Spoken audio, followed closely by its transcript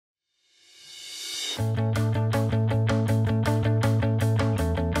Being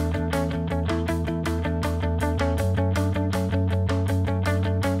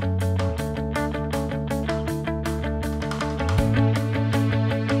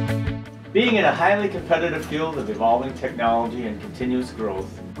in a highly competitive field of evolving technology and continuous growth,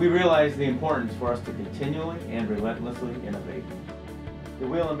 we realize the importance for us to continually and relentlessly innovate. The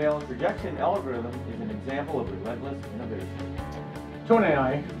wheel imbalance rejection algorithm is an example of relentless innovation. Tony and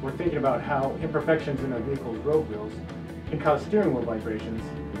I were thinking about how imperfections in a vehicle's road wheels can cause steering wheel vibrations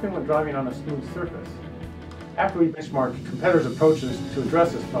even when driving on a smooth surface. After we benchmarked competitors' approaches to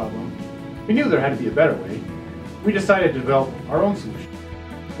address this problem, we knew there had to be a better way. We decided to develop our own solution.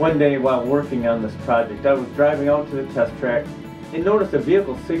 One day while working on this project, I was driving out to the test track and noticed a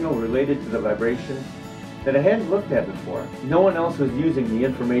vehicle signal related to the vibration that I hadn't looked at before. No one else was using the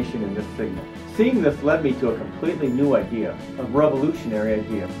information in this signal. Seeing this led me to a completely new idea, a revolutionary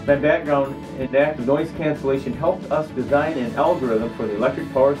idea. My background in active noise cancellation helped us design an algorithm for the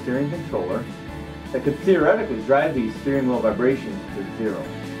electric power steering controller that could theoretically drive these steering wheel vibrations to zero.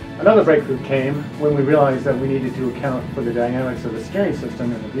 Another breakthrough came when we realized that we needed to account for the dynamics of the steering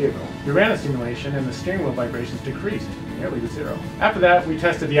system in the vehicle. We ran a simulation and the steering wheel vibrations decreased nearly to zero. After that, we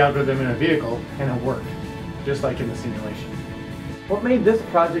tested the algorithm in a vehicle and it worked, just like in the simulation. What made this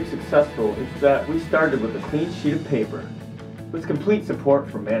project successful is that we started with a clean sheet of paper with complete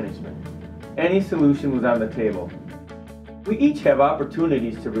support from management. Any solution was on the table. We each have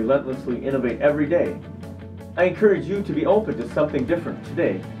opportunities to relentlessly innovate every day. I encourage you to be open to something different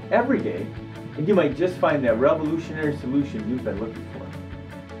today, every day, and you might just find that revolutionary solution you've been looking for.